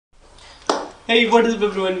Hey, what is up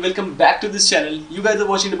everyone? Welcome back to this channel. You guys are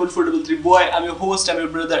watching Double 433 Boy. I'm your host, I'm your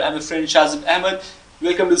brother, I'm your friend Shazib Ahmed.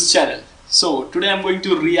 Welcome to this channel. So today I'm going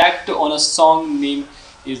to react on a song named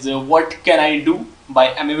is What Can I Do by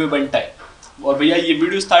Emiway Bantai. और भैया ये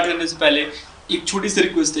video start करने से पहले एक छोटी सी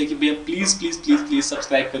request है कि भैया प्लीज़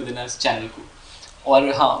सब्सक्राइब कर देना इस चैनल को और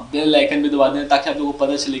हाँ बेल आइकन भी दबा देना ताकि आप लोगों को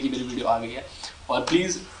पता चले कि मेरी वीडियो आ गई है और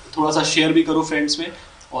प्लीज़ थोड़ा सा शेयर भी करो फ्रेंड्स में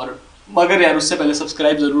और मगर यार उससे पहले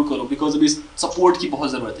सब्सक्राइब ज़रूर करो बिकॉज अभी सपोर्ट की बहुत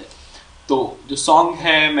ज़रूरत है। तो जो सॉन्ग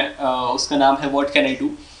है मैं उसका नाम है व्हाट कैन आई डू,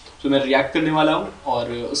 जो मैं रिएक्ट करने वाला हूँ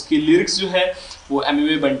और उसकी लिरिक्स जो है वो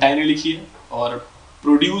एमिवे बंटाई ने लिखी है और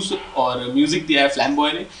प्रोड्यूस और म्यूज़िक दिया है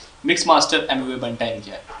फ्लैम्बॉय ने, मिक्स मास्टर एमिवे बंटाई ने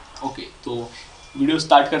किया है। ओके तो वीडियो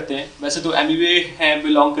स्टार्ट करते हैं। वैसे तो एमिवे हैं,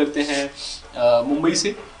 बिलोंग करते हैं मुंबई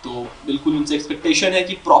से, तो बिल्कुल उनसे एक्सपेक्टेशन है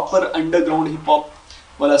कि प्रॉपर अंडरग्राउंड हिप हॉप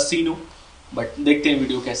वाला सीन हो, बट देखते हैं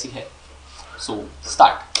वीडियो कैसी है। So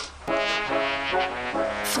start.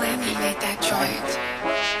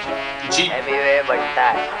 जी एमिवे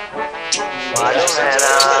बंटाई मालूम है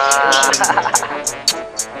ना।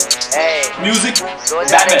 म्यूजिक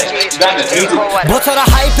म्यूजिक बहुत सारा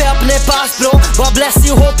हाइप है अपने पास bro, God bless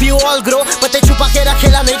you, hope you all grow. पते छुपा के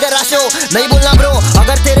रखेला नहीं करा शो, नहीं बोलना ब्रो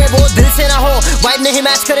अगर तेरे वो दिल से ना हो। वाइब नहीं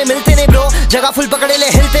मैच करे मिलते नहीं ब्रो, जगह फुल पकड़े ले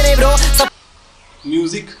हिलते नहीं ब्रो।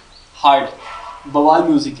 म्यूजिक हार्ड बवाल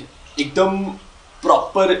म्यूजिक है, एकदम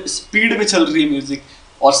प्रॉपर स्पीड में चल रही है म्यूजिक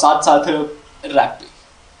और साथ साथ रैप पे।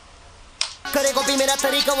 करे कॉपी मेरा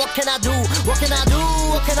तरीका, what can I do, what can I do,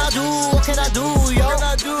 what can I do, what can I do, yo,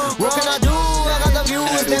 what can I do, I got the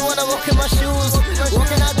views, they wanna walk in my shoes, what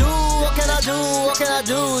can I do, what can I do, what can I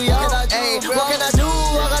do, yo, hey, what can I do,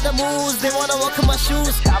 I got the moves, they wanna walk in my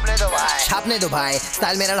shoes, छापने दो भाई,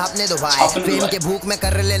 style मेरा ढापने दो भाई, fame के भूख में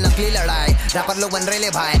कर रहे नकली लड़ाई, रैपर लोग बन रहे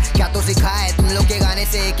भाई, क्या तो सिखाए तुम लोग के गाने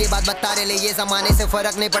से, एक ही बात बता रहे ये जमाने से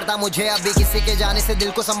फर्क नहीं पड़ता मुझे अभी किसी के जाने से,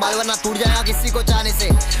 दिल को संभाल वरना टूट जाएगा किसी को चाहने से,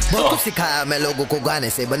 बहुत कुछ सिखाया मैं लोगों को गाने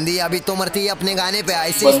से, बंदी अभी तो मरती है अपने गाने पे,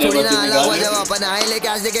 ऐसे स्टोरी ना अलग हो जब अपन आए लेके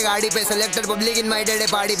आज के गाड़ी पे, सिलेक्टेड पब्लिक इनवाइटेड है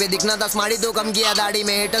पार्टी पे, दिखना था स्मार्टी तो कम किया दाढ़ी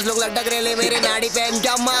में, हेटर्स लोग लटक रहे ले मेरे नाड़ी पे,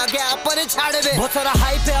 क्या मां क्या अपन छाड़े पे, बहुत सारा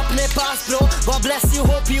हाइप है अपने पास bro, God bless you,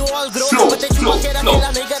 hope you all grow. पते छुपा के रखेला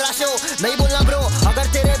नहीं करा शो, नहीं बोलना ब्रो अगर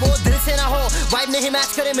तेरे वो दिल से ना हो, वाइब नहीं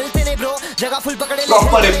मैच करे मिलते नहीं ब्रो, जगह फुल पकड़े ले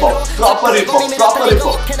proper hip hop, proper hip hop, proper hip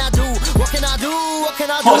hop. What can I do, what can I do, what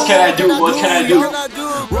can I do, what can I do, what can I do,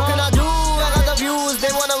 what can I do, I got the views,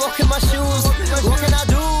 they wanna walk in my shoes, what can I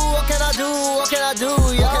do, what can I do, what can I do,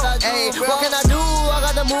 yo, hey, what can I do, I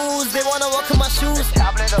got the moves, they wanna walk in my shoes।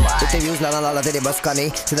 इतने views लाना तेरे बस का नहीं,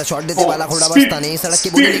 सीधा shot देते वाला घोड़ा बसता नहीं, सड़क की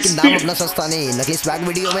बोली लेकिन दाम अपना सस्ता नहीं, नकली स्वैग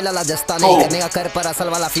वीडियो में लाला जस्ता नहीं, करने का कर पर असल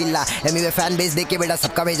वाला फील ला, एमिवे फैन बेस देख के बेटा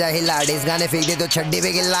सबका भेजा हिला, डेस गाने फेंक दे तो छड्डी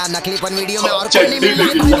पे गिल्ला, नकलीपन वीडियो में और कोई नहीं मिल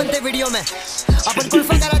रहा भाई बनते वीडियो में, अपन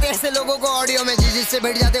कुल्फा कराते ऐसे लोगों को ऑडियो में, जिससे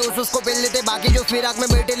बैठ जाते उसको पेल लेते, बाकी जो फिराक में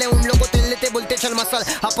बैठे ले उन लोगों को तिल लेते, बोलते चल मसल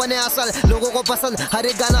अपने असल, लोगों को पसंद हर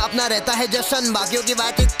एक गाना अपना रहता है जश्न, बाकियों की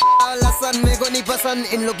बात लसन मेरे को नहीं पसंद,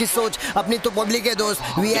 इन लोग की सोच अपनी तो पब्लिक है दोस्त,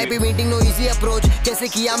 VIP meeting no easy approach, कैसे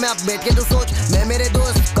किया मैं अब बैठ के तो सोच, मैं मेरे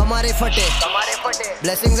दोस्त कमारे फटे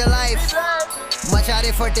ब्लेसिंग्स इन लाइफ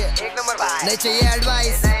मचारे फटे, एक नंबर भाई नहीं चाहिए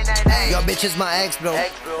advice, your bitch is my ex bro,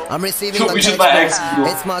 I'm receiving my text bro,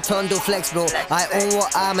 it's my turn to flex bro, I own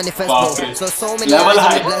what I manifest bro, so many eyes on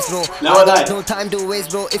me blessed bro, I got no time to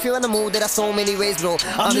waste bro, if you wanna move there are so many ways bro,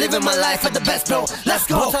 I'm living my life at the best bro, let's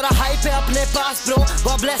go। बहुत सारा hype है अपने पास bro,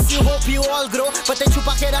 God bless you, hope you all grow। पते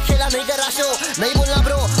छुपा के रखेला नहीं करा शो, नहीं बोलना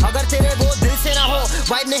ब्रो अगर तेरे वो दिल से ना हो,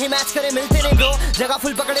 वाइब नहीं मैच करे मिलते नहीं ब्रो, जगह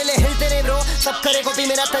फुल पकड़े ले हिलते नहीं ब्रो, सब करे कॉपी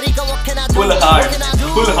मेरा तरीका, what can I do, what can I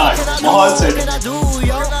do, full hard Mohan से, what can I do,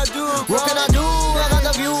 yo, what can I do, I got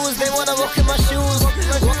the views, they wanna walk in my shoes,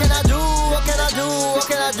 what can I do, what can I do, what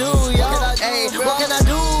can I do, yo, hey, what can I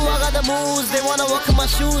do, I got the moves, they wanna walk in my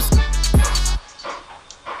shoes।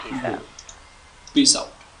 Peace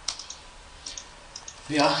out.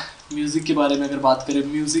 यार music के बारे में अगर बात करें,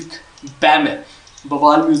 music बैम है,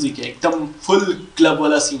 बवाल music है, एकदम फुल क्लब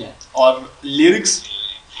वाला सीन है और लिरिक्स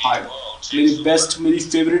हार्ड। मेरी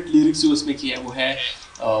फेवरेट लिरिक्स जो उसमें की है वो है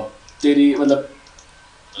तेरी मतलब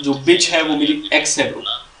जो बिच है वो मेरी एक्स है ब्रो,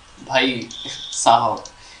 भाई साहब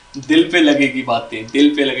दिल पे लगेगी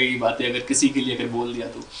बातें अगर किसी के लिए अगर बोल दिया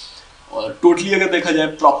तो, और टोटली अगर देखा जाए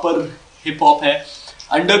प्रॉपर हिप हॉप है,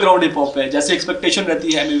 अंडरग्राउंड हिप हॉप है, जैसे एक्सपेक्टेशन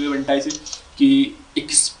रहती है एमिवे बंटाई से कि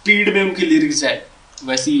एक स्पीड में उनकी लिरिक्स है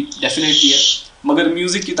वैसी डेफिनेटली है, मगर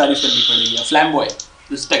म्यूजिक की तारीफ करनी पड़ेगी। फ्लैम्बॉय,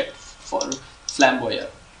 रिस्पेक्ट फॉर फ्लैम्बॉय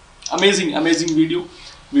यार, अमेजिंग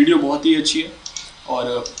वीडियो बहुत ही अच्छी है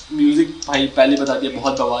और म्यूजिक भाई पहले बता दिया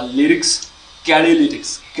बहुत बवाल, lyrics कैड़े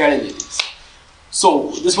lyrics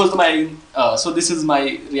So this was this is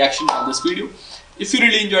my reaction on this video. If you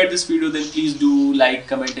really enjoyed this video, then please do like,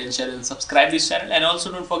 comment and share and subscribe this channel, and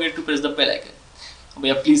also don't forget to press the bell icon.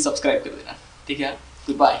 भैया please subscribe कर देना, ठीक है?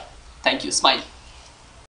 Goodbye. Thank you. Smile.